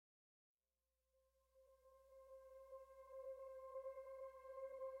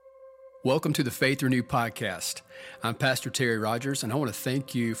Welcome to the Faith Renewed podcast. I'm Pastor Terry Rogers, and I want to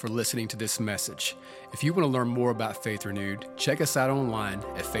thank you for listening to this message. If you want to learn more about Faith Renewed, check us out online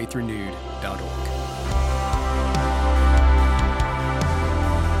at faithrenewed.org.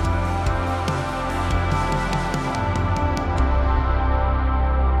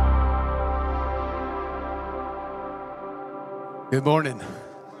 Good morning.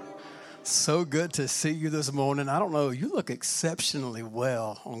 So good to see you this morning. I don't know, you look exceptionally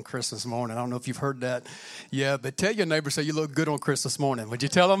well on Christmas morning. I don't know if you've heard that yet, but tell your neighbor, say you look good on Christmas morning. Would you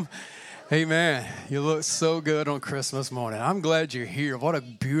tell them? Amen. You look so good on Christmas morning. I'm glad you're here. What a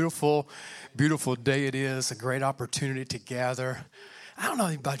beautiful, beautiful day it is. A great opportunity to gather. I don't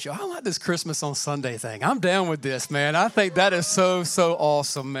know about you. I like this Christmas on Sunday thing. I'm down with this, man. I think that is so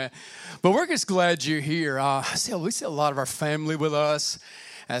awesome, man. But we're just glad you're here. We see a lot of our family with us.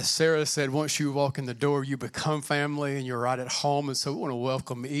 As Sarah said, once you walk in the door, you become family, and you're right at home. And so we want to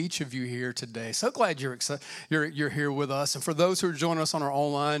welcome each of you here today. So glad you're here with us. And for those who are joining us on our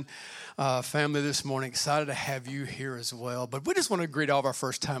online family this morning, excited to have you here as well. But we just want to greet all of our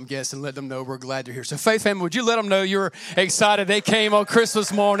first-time guests and let them know we're glad you're here. So Faith family, would you let them know you're excited they came on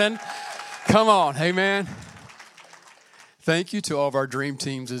Christmas morning? Come on, amen. Thank you to all of our dream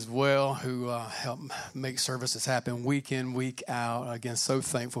teams as well who help make services happen week in, week out. Again, so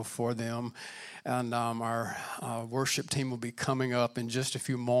thankful for them. And our worship team will be coming up in just a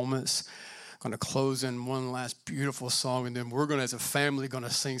few moments. Going to close in one last beautiful song, and then we're going to, as a family, going to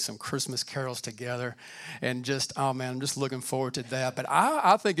sing some Christmas carols together. And just, oh man, I'm just looking forward to that. But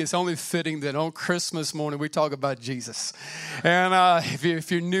I think it's only fitting that on Christmas morning we talk about Jesus. And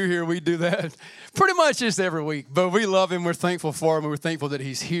if you're new here, we do that pretty much just every week. But we love him, we're thankful for him, and we're thankful that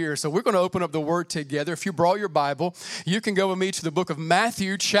he's here. So we're going to open up the Word together. If you brought your Bible, you can go with me to the book of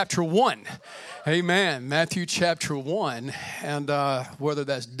Matthew chapter 1. Amen. Matthew chapter 1. And whether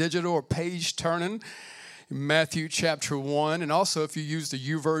that's digital or page turning, Matthew chapter 1. And also if you use the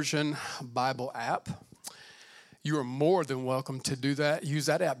YouVersion Bible app, you are more than welcome to do that. Use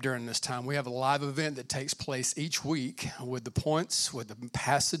that app during this time. We have a live event that takes place each week with the points, with the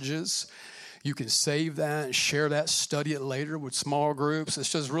passages. You can save that and share that, study it later with small groups.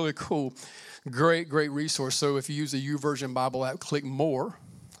 It's just really cool. Great resource. So if you use the YouVersion Bible app, click more,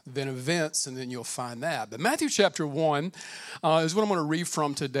 then events, and then you'll find that. But Matthew chapter 1 is what I'm going to read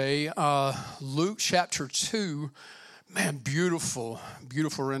from today. Luke chapter 2, man, beautiful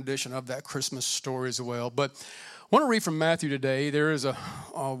rendition of that Christmas story as well. But I want to read from Matthew today. There is a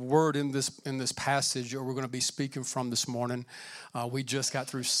word in this passage that we're going to be speaking from this morning. We just got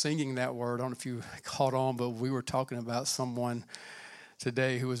through singing that word. I don't know if you caught on, but we were talking about someone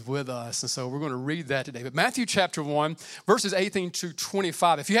today who was with us. And so we're going to read that today. But Matthew chapter 1, verses 18 to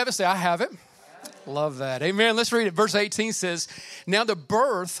 25. If you have it, say, I have it. Love that. Amen. Let's read it. Verse 18 says, Now the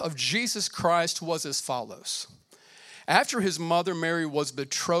birth of Jesus Christ was as follows. After his mother Mary was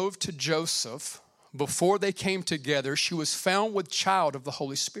betrothed to Joseph, before they came together, she was found with child of the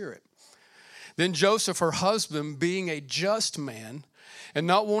Holy Spirit. Then Joseph, her husband, being a just man, and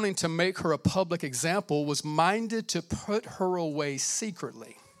not wanting to make her a public example, was minded to put her away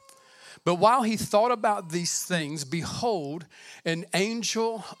secretly. But while he thought about these things, behold, an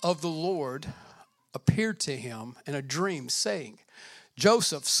angel of the Lord appeared to him in a dream, saying,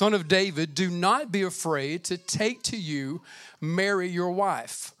 Joseph, son of David, do not be afraid to take to you Mary your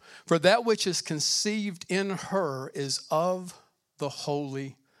wife, for that which is conceived in her is of the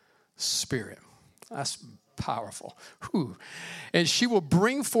Holy Spirit. That's powerful. Whew. And she will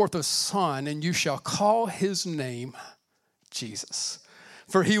bring forth a son, and you shall call his name Jesus,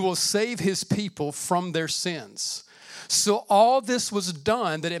 for he will save his people from their sins. So all this was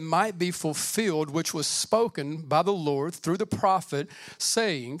done that it might be fulfilled, which was spoken by the Lord through the prophet,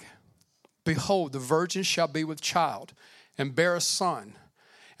 saying, Behold, the virgin shall be with child and bear a son,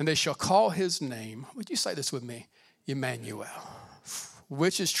 and they shall call his name, would you say this with me? Immanuel,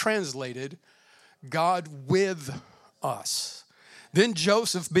 which is translated, God with us. Then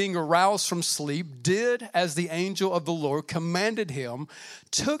Joseph, being aroused from sleep, did as the angel of the Lord commanded him,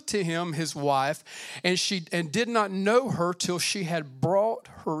 took to him his wife, and did not know her till she had brought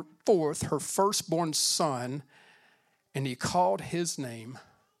her forth her firstborn son, and he called his name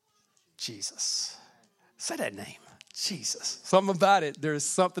Jesus. Say that name. Jesus. Something about it. There's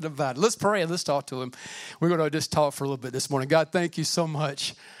something about it. Let's pray and let's talk to him. We're going to just talk for a little bit this morning. God, thank you so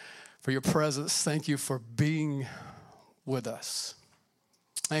much for your presence. Thank you for being with us.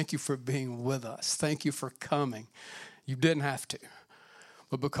 Thank you for being with us. Thank you for coming. You didn't have to,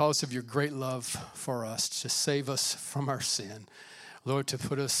 but because of your great love for us to save us from our sin, Lord, to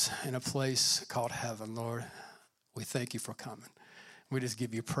put us in a place called heaven, Lord, we thank you for coming. We just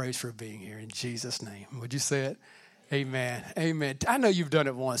give you praise for being here in Jesus' name. Would you say it? Amen. Amen. I know you've done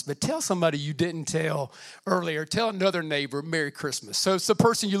it once, but tell somebody you didn't tell earlier. Tell another neighbor, Merry Christmas. So it's the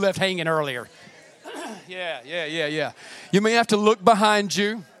person you left hanging earlier. Yeah. You may have to look behind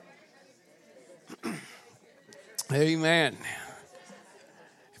you. Amen.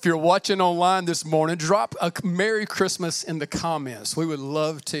 If you're watching online this morning, drop a Merry Christmas in the comments. We would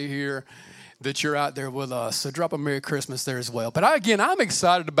love to hear that you're out there with us. So drop a Merry Christmas there as well. But I'm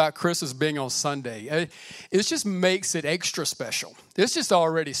excited about Christmas being on Sunday. It just makes it extra special. It's just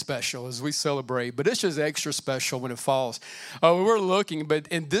already special as we celebrate, but it's just extra special when it falls. We're looking,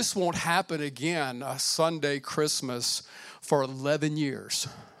 and this won't happen again, Sunday Christmas, for 11 years.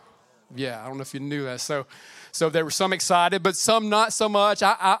 Yeah, I don't know if you knew that. So there were some excited, but some not so much.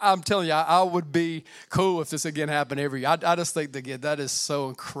 I'm telling you, I would be cool if this again happened every year. I just think that is so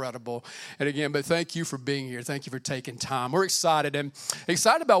incredible. And again, but thank you for being here. Thank you for taking time. We're excited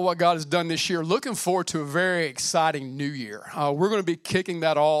about what God has done this year. Looking forward to a very exciting new year. We're going to be kicking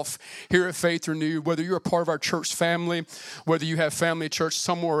that off here at Faith Renewed. Whether you're a part of our church family, whether you have family at church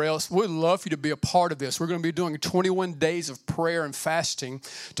somewhere else, we'd love for you to be a part of this. We're going to be doing 21 days of prayer and fasting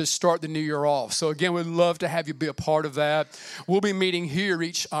to start the new year off. So again, we'd love to have you be a part of that. We'll be meeting here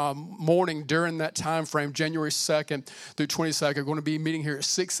each morning during that time frame, January 2nd through 22nd. We're going to be meeting here at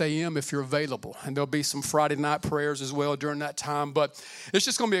 6 a.m. if you're available. And there'll be some Friday night prayers as well during that time. But it's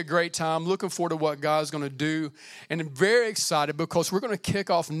just going to be a great time. Looking forward to what God's going to do. And I'm very excited because we're going to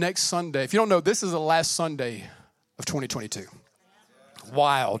kick off next Sunday. If you don't know, this is the last Sunday of 2022.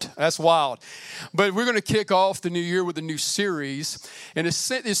 Wild. That's wild. But we're going to kick off the new year with a new series. And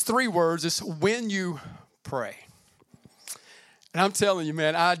it's 3 words. It's when you pray. And I'm telling you,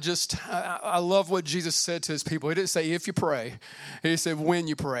 man, I love what Jesus said to his people. He didn't say if you pray. He said when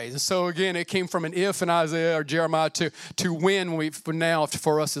you pray. And so again, it came from an if in Isaiah or Jeremiah to when for now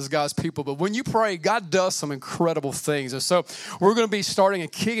for us as God's people. But when you pray, God does some incredible things. And so we're going to be starting and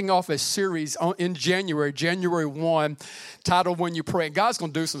kicking off a series in January 1, titled When You Pray. And God's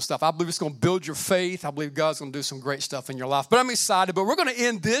going to do some stuff. I believe it's going to build your faith. I believe God's going to do some great stuff in your life. But I'm excited. But we're going to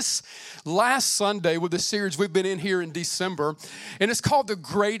end this last Sunday with the series we've been in here in December. And it's called The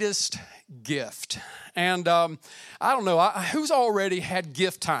Greatest Gift. And I don't know, who's already had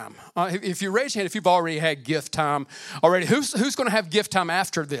gift time? If you raise your hand, if you've already had gift time already, who's going to have gift time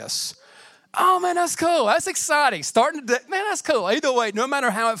after this? Oh, man, that's cool. That's exciting. Starting to, man, that's cool. Either way, no matter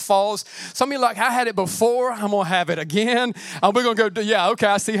how it falls, some of you like, I had it before. I'm going to have it again. We're going to go, yeah, okay,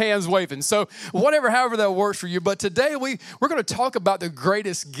 I see hands waving. So however that works for you. But today we're going to talk about the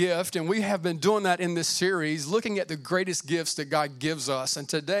greatest gift, and we have been doing that in this series, looking at the greatest gifts that God gives us. And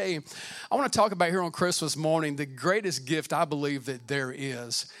today I want to talk about here on Christmas morning, the greatest gift I believe that there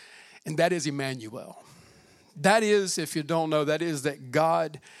is, and that is Immanuel. That is, if you don't know, that is that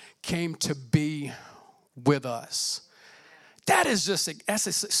God came to be with us.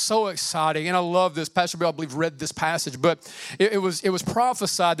 That's so exciting. And I love this. Pastor Bill, I believe, read this passage, but it was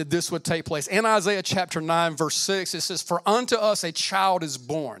prophesied that this would take place. In Isaiah chapter 9, verse 6, it says, "For unto us a child is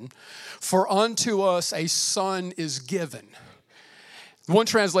born, for unto us a son is given." One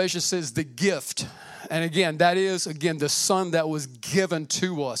translation says the gift. And again, that is, the son that was given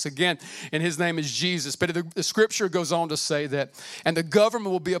to us. Again, and his name is Jesus. But the scripture goes on to say that, and the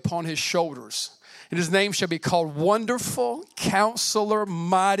government will be upon his shoulders. And his name shall be called Wonderful, Counselor,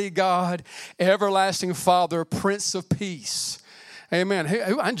 Mighty God, Everlasting Father, Prince of Peace. Amen. Hey,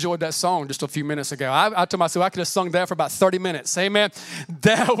 I enjoyed that song just a few minutes ago. I told myself I could have sung that for about 30 minutes. Amen.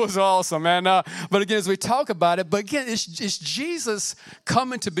 That was awesome, man. But again, as we talk about it, but again, it's Jesus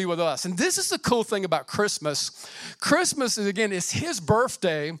coming to be with us. And this is the cool thing about Christmas. Christmas is, again, it's his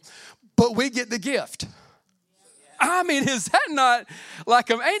birthday, but we get the gift. I mean, is that not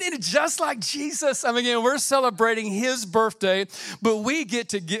like, ain't it just like Jesus? I mean, again, we're celebrating his birthday, but we get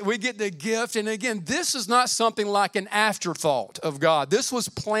the gift. And again, this is not something like an afterthought of God. This was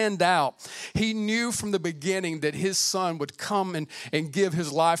planned out. He knew from the beginning that his son would come and give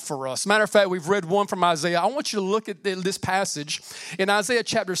his life for us. Matter of fact, we've read one from Isaiah. I want you to look at this passage in Isaiah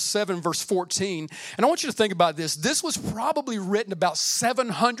chapter 7, verse 14. And I want you to think about this. This was probably written about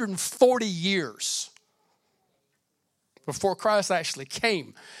 740 years before Christ actually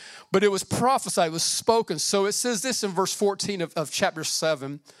came. But it was prophesied, it was spoken. So it says this in verse 14 of chapter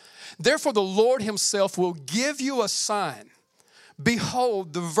 7. "Therefore the Lord himself will give you a sign.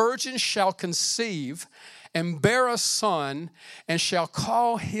 Behold, the virgin shall conceive and bear a son, and shall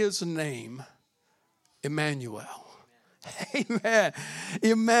call his name Immanuel." Amen.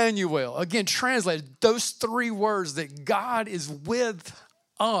 Immanuel. Again, translated, those 3 words that God is with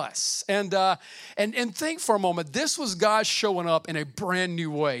us. And think for a moment, this was God showing up in a brand new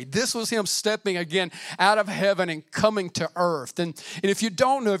way. This was him stepping again out of heaven and coming to earth. And if you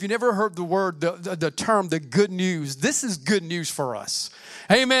don't know, if you never heard the word, the term, the good news, this is good news for us.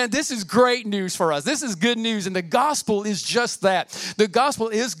 Amen. This is great news for us. This is good news. And the gospel is just that. The gospel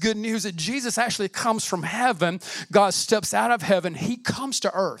is good news that Jesus actually comes from heaven. God steps out of heaven. He comes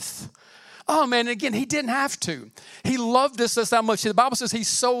to earth. Oh, man, again, he didn't have to. He loved us that much. The Bible says he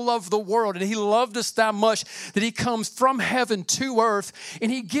so loved the world, and he loved us that much that he comes from heaven to earth,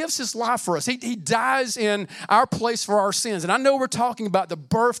 and he gives his life for us. He dies in our place for our sins. And I know we're talking about the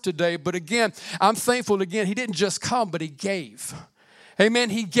birth today, but again, I'm thankful, again, he didn't just come, but he gave.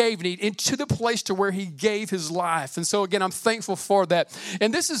 Amen. He gave into the place to where he gave his life. And so, again, I'm thankful for that.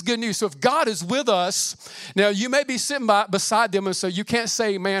 And this is good news. So if God is with us, now you may be sitting beside them, and so you can't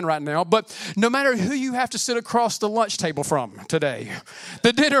say amen right now, but no matter who you have to sit across the lunch table from today,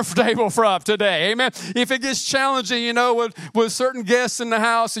 the dinner table from today, amen. If it gets challenging, with certain guests in the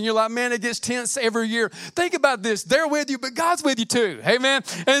house, and you're like, man, it gets tense every year. Think about this. They're with you, but God's with you too. Amen.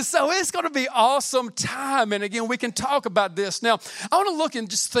 And so it's going to be awesome time. And again, we can talk about this. Now, I want to look and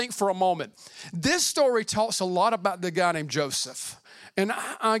just think for a moment. This story talks a lot about the guy named Joseph. And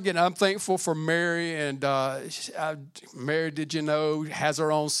again, I'm thankful for Mary, and Mary, did you know, has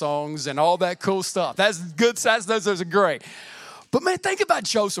her own songs and all that cool stuff. That's good. Those are great. But man, think about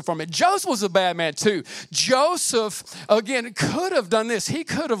Joseph for a minute. Joseph was a bad man too. Joseph, again, could have done this. He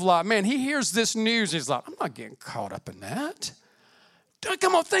could have lied. Man, he hears this news. He's like, I'm not getting caught up in that.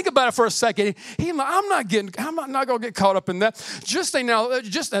 Come on, think about it for a second. I'm not going to get caught up in that. Just say now,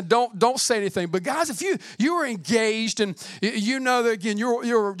 don't say anything. But guys, if you are engaged, and you know that again, you're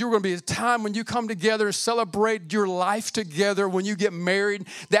going to be a time when you come together and celebrate your life together. When you get married,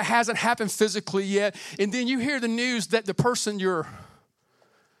 that hasn't happened physically yet, and then you hear the news that the person you're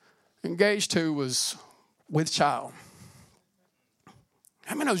engaged to was with child.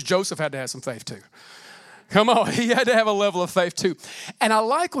 How many knows Joseph had to have some faith too? Come on, he had to have a level of faith too. And I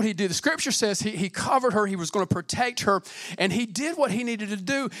like what he did. The scripture says he covered her, he was going to protect her, and he did what he needed to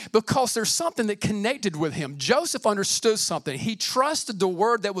do because there's something that connected with him. Joseph understood something. He trusted the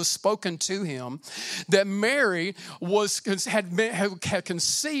word that was spoken to him, that Mary had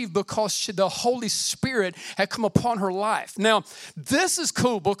conceived because the Holy Spirit had come upon her life. Now, this is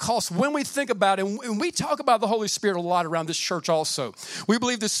cool because when we think about it, and we talk about the Holy Spirit a lot around this church also, we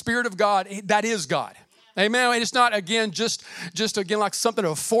believe the Spirit of God, that is God. Amen. And it's not, again, just again, like something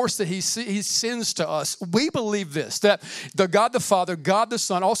of a force that he sends to us. We believe this, that the God the Father, God the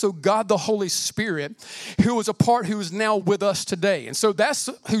Son, also God the Holy Spirit, who is now with us today. And so that's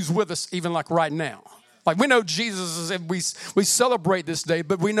who's with us even like right now. Like we know Jesus is, we celebrate this day,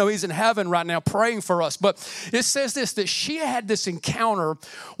 but we know he's in heaven right now praying for us. But it says this, that she had this encounter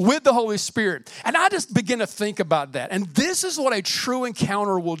with the Holy Spirit. And I just begin to think about that. And this is what a true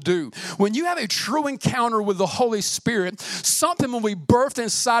encounter will do. When you have a true encounter with the Holy Spirit, something will be birthed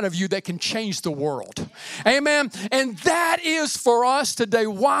inside of you that can change the world. Amen. And that is for us today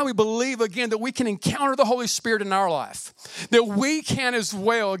why we believe, again, that we can encounter the Holy Spirit in our life. That we can as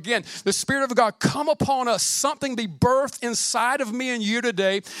well, again, the Spirit of God come upon us, something be birthed inside of me and you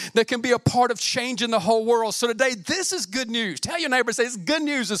today that can be a part of changing the whole world. So today, this is good news. Tell your neighbor, say, it's good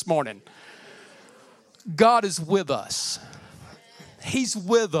news this morning. God is with us. He's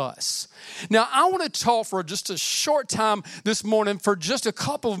with us. Now, I want to talk for just a short time this morning, for just a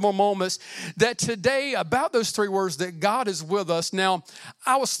couple of more moments, that today about those three words, that God is with us. Now,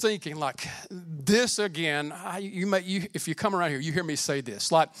 I was thinking like this again. If you come around here, you hear me say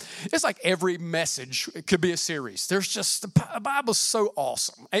this. Like it's like every message, it could be a series. There's just the Bible's so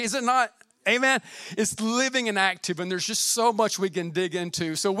awesome, is it not? Amen. It's living and active, and there's just so much we can dig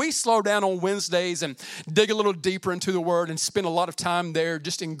into. So we slow down on Wednesdays and dig a little deeper into the Word and spend a lot of time there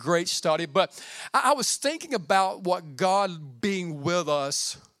just in great study. But I was thinking about what God being with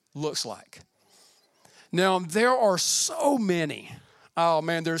us looks like. Now, there are so many. Oh,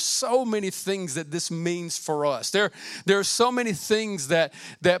 man, there's so many things that this means for us. There are so many things that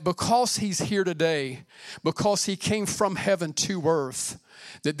because he's here today, because he came from heaven to earth,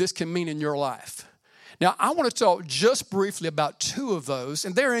 that this can mean in your life. Now, I want to talk just briefly about two of those,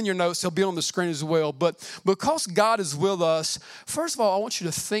 and they're in your notes. They'll be on the screen as well. But because God is with us, first of all, I want you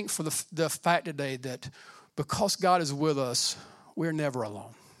to think for the fact today that because God is with us, we're never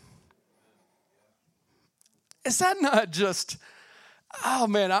alone. Is that not just... Oh,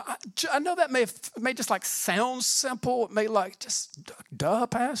 man, I know that may just like sound simple. It may like just, duh,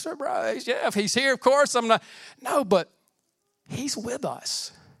 Pastor Bryce. Yeah, if he's here, of course, I'm not. No, but he's with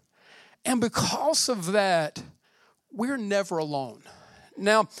us. And because of that, we're never alone.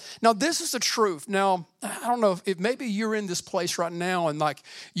 Now this is the truth. Now, I don't know if maybe you're in this place right now and like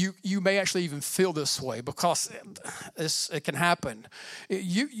you may actually even feel this way because it can happen.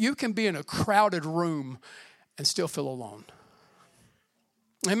 You can be in a crowded room and still feel alone.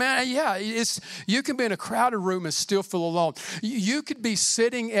 Amen. Yeah, you can be in a crowded room and still feel alone. You could be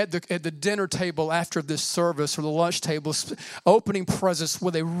sitting at the dinner table after this service or the lunch table, opening presents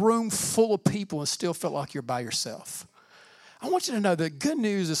with a room full of people and still feel like you're by yourself. I want you to know the good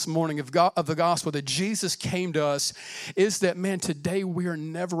news this morning of the gospel that Jesus came to us is that, man, today we are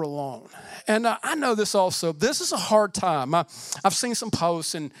never alone. And I know this also. This is a hard time. I've seen some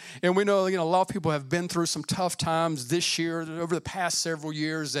posts, and we know, a lot of people have been through some tough times this year, over the past several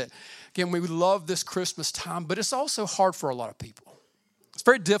years that, again, we love this Christmas time, but it's also hard for a lot of people. It's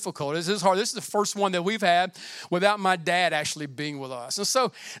very difficult. This is hard. This is the first one that we've had without my dad actually being with us. And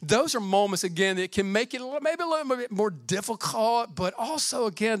so those are moments, again, that can make it maybe a little bit more difficult, but also,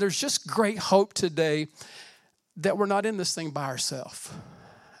 again, there's just great hope today that we're not in this thing by ourselves.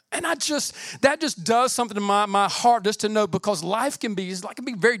 And that just does something to my heart just to know, because life can be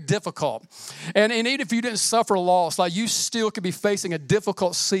very difficult. And even if you didn't suffer loss, like you still could be facing a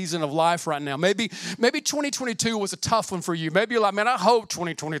difficult season of life right now. Maybe 2022 was a tough one for you. Maybe you're like, man, I hope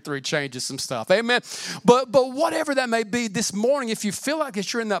 2023 changes some stuff. Amen. But whatever that may be, this morning, if you feel like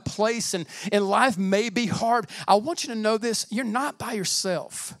you're in that place and life may be hard, I want you to know this: you're not by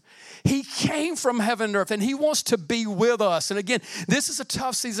yourself. He came from heaven and earth, and he wants to be with us. And again, this is a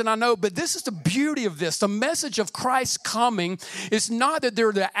tough season, I know, but this is the beauty of this. The message of Christ coming is not that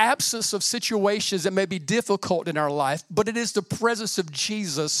they're the absence of situations that may be difficult in our life, but it is the presence of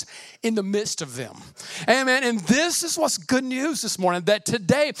Jesus in the midst of them. Amen. And this is what's good news this morning, that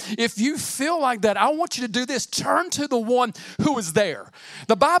today, if you feel like that, I want you to do this. Turn to the one who is there.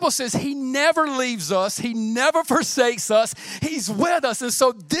 The Bible says he never leaves us. He never forsakes us. He's with us. And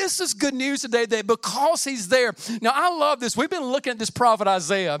so this is good news today, that because he's there. Now, I love this. We've been looking at this prophet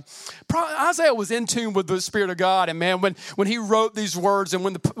Isaiah. Isaiah was in tune with the Spirit of God. And man, when he wrote these words and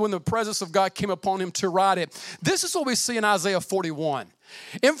when the presence of God came upon him to write it, this is what we see in Isaiah 41.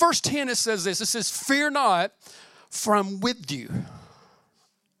 In verse 10, it says this. It says, "Fear not, for I'm with you."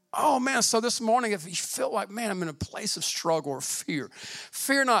 Oh, man, so this morning, if you feel like, man, I'm in a place of struggle or fear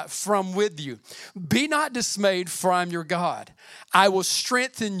not, for I'm with you. Be not dismayed, for I'm your God. I will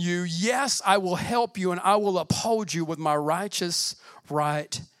strengthen you. Yes, I will help you, and I will uphold you with my righteous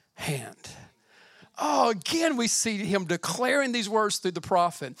right hand. Oh, again, we see him declaring these words through the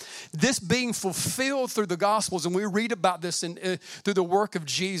prophet. This being fulfilled through the Gospels, and we read about this through the work of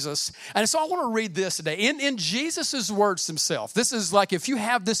Jesus. And so I want to read this today. In Jesus' words himself, this is like, if you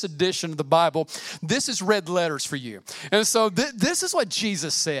have this edition of the Bible, this is red letters for you. And so this is what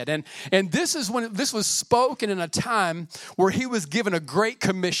Jesus said. And this is when this was spoken in a time where he was given a great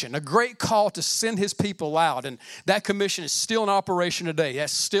commission, a great call to send his people out. And that commission is still in operation today.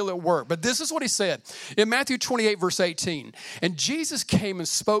 That's still at work. But this is what he said. In Matthew 28, verse 18, "And Jesus came and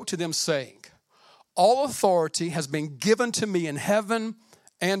spoke to them, saying, all authority has been given to me in heaven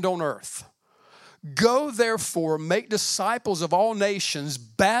and on earth. Go, therefore, make disciples of all nations,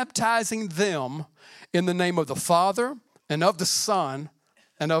 baptizing them in the name of the Father and of the Son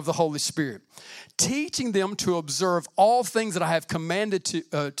and of the Holy Spirit, teaching them to observe all things that I have commanded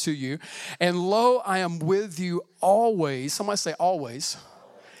to you. And lo, I am with you always," somebody say always,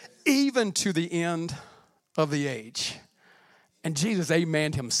 "even to the end of the age." And Jesus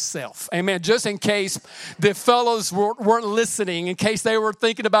amened himself. Amen. Just in case the fellows weren't listening, in case they were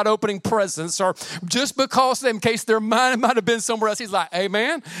thinking about opening presents, or just because in case their mind might have been somewhere else, he's like,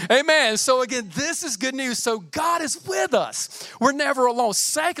 amen, amen. So again, this is good news. So God is with us. We're never alone.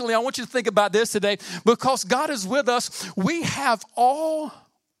 Secondly, I want you to think about this today. Because God is with us, we have all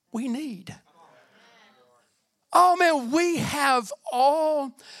we need. Oh man, we have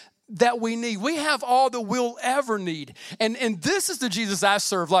all that we need. We have all that we'll ever need. And this is the Jesus I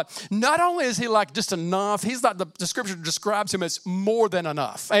serve. Like, not only is he like just enough, he's like, the scripture describes him as more than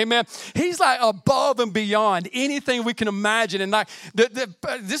enough. Amen. He's like above and beyond anything we can imagine. And like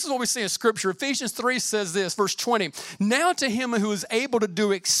this is what we see in scripture. Ephesians 3 says this, verse 20. "Now to him who is able to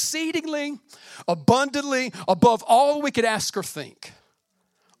do exceedingly abundantly above all we could ask or think,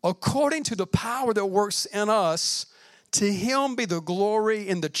 according to the power that works in us, to him be the glory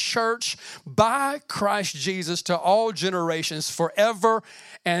in the church by Christ Jesus to all generations forever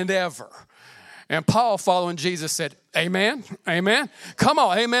and ever." And Paul, following Jesus, said, amen, amen. Come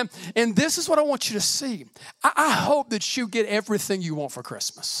on, amen. And this is what I want you to see. I hope that you get everything you want for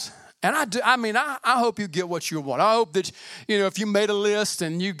Christmas. And I hope you get what you want. I hope that, if you made a list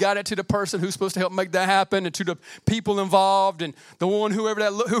and you got it to the person who's supposed to help make that happen and to the people involved and the one, whoever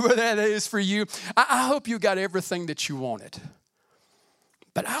that is for you, I hope you got everything that you wanted.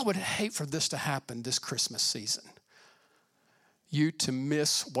 But I would hate for this to happen this Christmas season. You to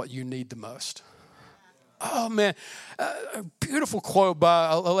miss what you need the most. Oh, man. A beautiful quote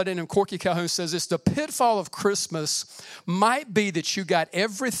by a lady named Corky Calhoun says this: the pitfall of Christmas might be that you got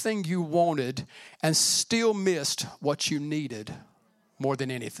everything you wanted and still missed what you needed more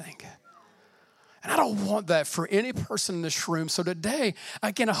than anything. And I don't want that for any person in this room. So today,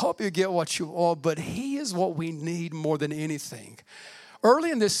 again, I hope you get what you want, but He is what we need more than anything.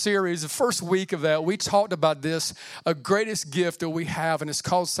 Early in this series, the first week of that, we talked about this, a greatest gift that we have, and it's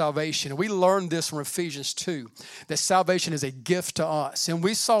called salvation. We learned this from Ephesians 2, that salvation is a gift to us. And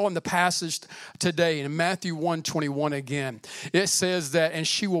we saw in the passage today in Matthew 1:21 again, it says that, and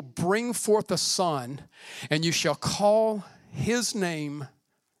she will bring forth a son, and you shall call his name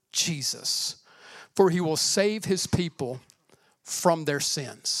Jesus, for he will save his people from their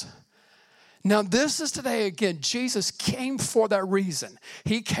sins. Now, this is today, again, Jesus came for that reason.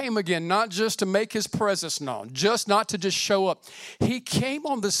 He came again, not just to make his presence known, not to just show up. He came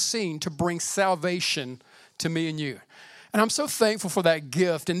on the scene to bring salvation to me and you. And I'm so thankful for that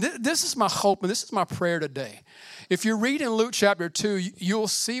gift. And this is my hope, and this is my prayer today. If you read in Luke chapter 2, you'll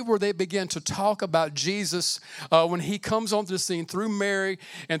see where they begin to talk about Jesus when he comes onto the scene through Mary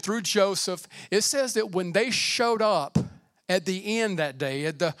and through Joseph. It says that when they showed up at the end that day,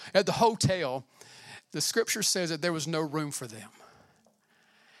 at the hotel, the scripture says that there was no room for them.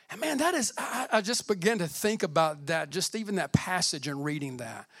 And man, that is, I just began to think about that, just even that passage and reading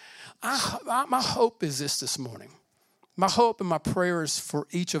that. My hope is this morning. My hope and my prayer is for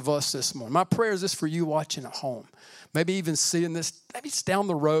each of us this morning. My prayer is this for you watching at home. Maybe even seeing this, maybe it's down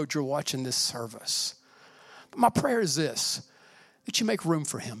the road you're watching this service. But my prayer is this, that you make room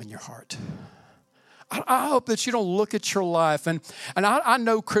for him in your heart. I hope that you don't look at your life, and I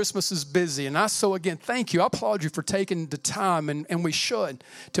know Christmas is busy, and so again, thank you. I applaud you for taking the time, and we should,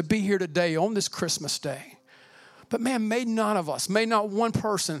 to be here today on this Christmas day. But man, may not one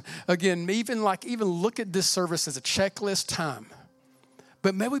person, again, even look at this service as a checklist time.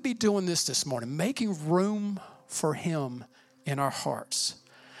 But may we be doing this morning, making room for him in our hearts.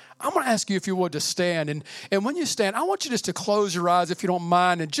 I'm going to ask you, if you would, to stand. And when you stand, I want you just to close your eyes, if you don't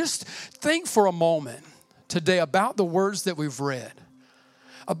mind, and just think for a moment today about the words that we've read,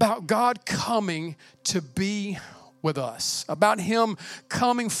 about God coming to be with us, about him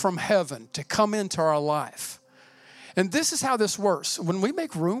coming from heaven to come into our life. And this is how this works. When we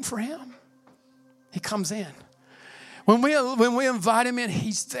make room for him, he comes in. When we invite him in,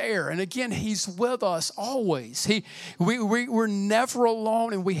 he's there. And again, he's with us always. We're never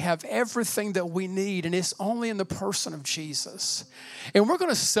alone, and we have everything that we need. And it's only in the person of Jesus. And we're going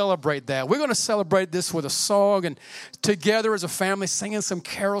to celebrate that. We're going to celebrate this with a song and together as a family, singing some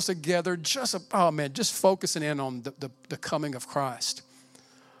carols together. Just focusing in on the coming of Christ.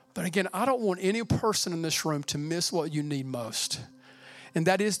 But again, I don't want any person in this room to miss what you need most. And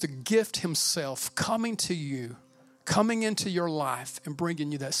that is the gift himself coming to you, coming into your life and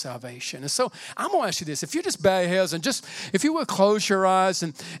bringing you that salvation. And so I'm going to ask you this. If you just bow your heads and if you would close your eyes,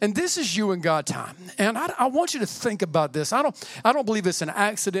 and this is you and God time. And I want you to think about this. I don't believe it's an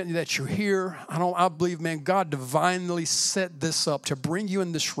accident that you're here. I believe, man, God divinely set this up to bring you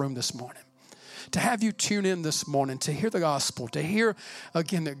in this room this morning, to have you tune in this morning, to hear the gospel, to hear,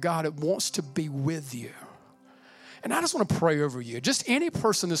 again, that God wants to be with you. And I just want to pray over you. Just any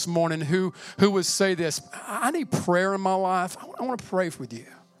person this morning who would say this, I need prayer in my life. I want to pray with you.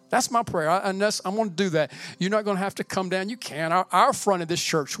 That's my prayer. I want to do that. You're not going to have to come down. You can. Our front of this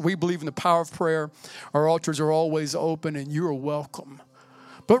church, we believe in the power of prayer. Our altars are always open, and you are welcome.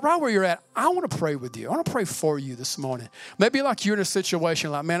 But right where you're at, I want to pray with you. I want to pray for you this morning. Maybe like you're in a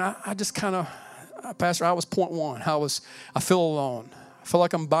situation like, man, I just kind of, Pastor, I was point one. I feel alone. I feel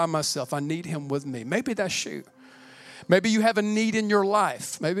like I'm by myself. I need him with me. Maybe that's you. Maybe you have a need in your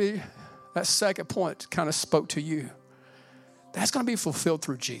life. Maybe that second point kind of spoke to you. That's going to be fulfilled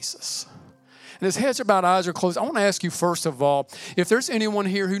through Jesus. And as heads are bowed, eyes are closed, I want to ask you first of all, if there's anyone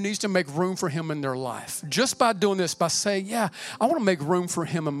here who needs to make room for him in their life, just by doing this, by saying, yeah, I want to make room for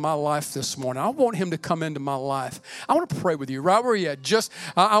him in my life this morning. I want him to come into my life. I want to pray with you right where you're at.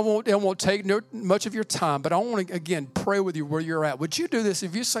 It won't take much of your time, but I want to, again, pray with you where you're at. Would you do this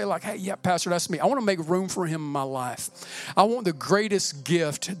if you say like, hey, yeah, Pastor, that's me. I want to make room for him in my life. I want the greatest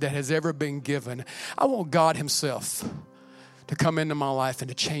gift that has ever been given. I want God himself to come into my life and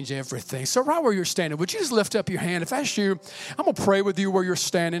to change everything. So right where you're standing, would you just lift up your hand? If that's you, I'm going to pray with you where you're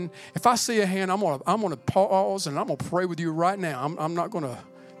standing. If I see a hand, I'm going to pause and I'm going to pray with you right now. I'm not going to,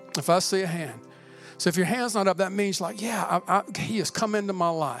 if I see a hand. So if your hand's not up, that means like, yeah, he has come into my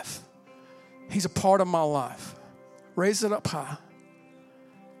life. He's a part of my life. Raise it up high.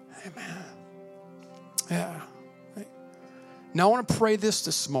 Amen. Yeah. Now I want to pray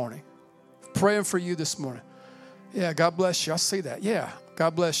this morning. Praying for you this morning. Yeah, God bless you. I see that. Yeah,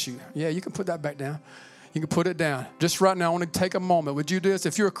 God bless you. Yeah, you can put that back down. You can put it down. Just right now, I want to take a moment. Would you do this?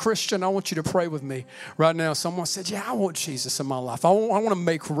 If you're a Christian, I want you to pray with me. Right now, someone said, yeah, I want Jesus in my life. I want to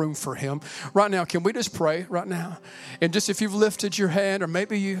make room for him. Right now, can we just pray right now? And just if you've lifted your hand, or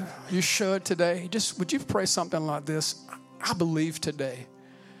maybe you should today, just would you pray something like this? I believe today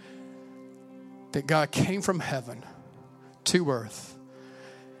that God came from heaven to earth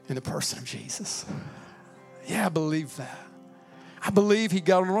in the person of Jesus. Yeah, I believe that. I believe he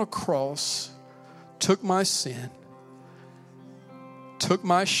got on a cross, took my sin, took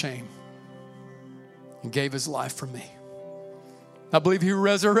my shame, and gave his life for me. I believe he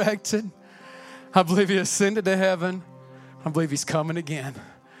resurrected. I believe he ascended to heaven. I believe he's coming again.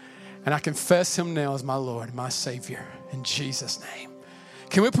 And I confess him now as my Lord and my Savior in Jesus' name.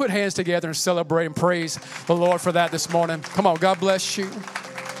 Can we put hands together and celebrate and praise the Lord for that this morning? Come on, God bless you.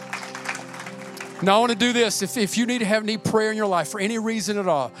 Now, I want to do this. If you need prayer in your life for any reason at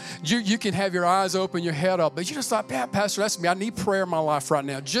all, you can have your eyes open, your head up. But you just thought, yeah, Pastor, that's me. I need prayer in my life right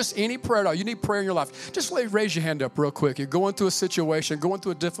now. Just any prayer at all. You need prayer in your life. Just raise your hand up real quick. You're going through a situation, going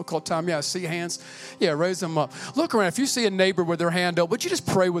through a difficult time. Yeah, I see hands. Yeah, raise them up. Look around. If you see a neighbor with their hand up, would you just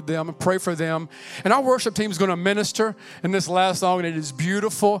pray with them and pray for them? And our worship team is going to minister in this last song, and it is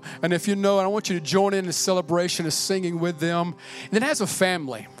beautiful. And if you know it, I want you to join in the celebration of singing with them. And then as a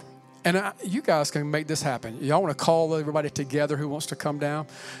family, and you guys can make this happen. Y'all want to call everybody together who wants to come down?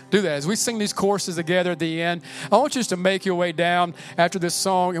 Do that. As we sing these choruses together at the end, I want you just to make your way down after this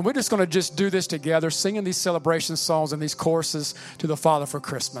song. And we're just going to just do this together, singing these celebration songs and these choruses to the Father for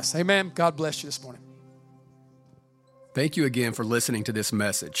Christmas. Amen. God bless you this morning. Thank you again for listening to this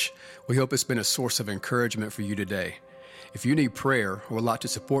message. We hope it's been a source of encouragement for you today. If you need prayer or would like to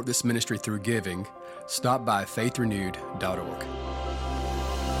support this ministry through giving, stop by faithrenewed.org.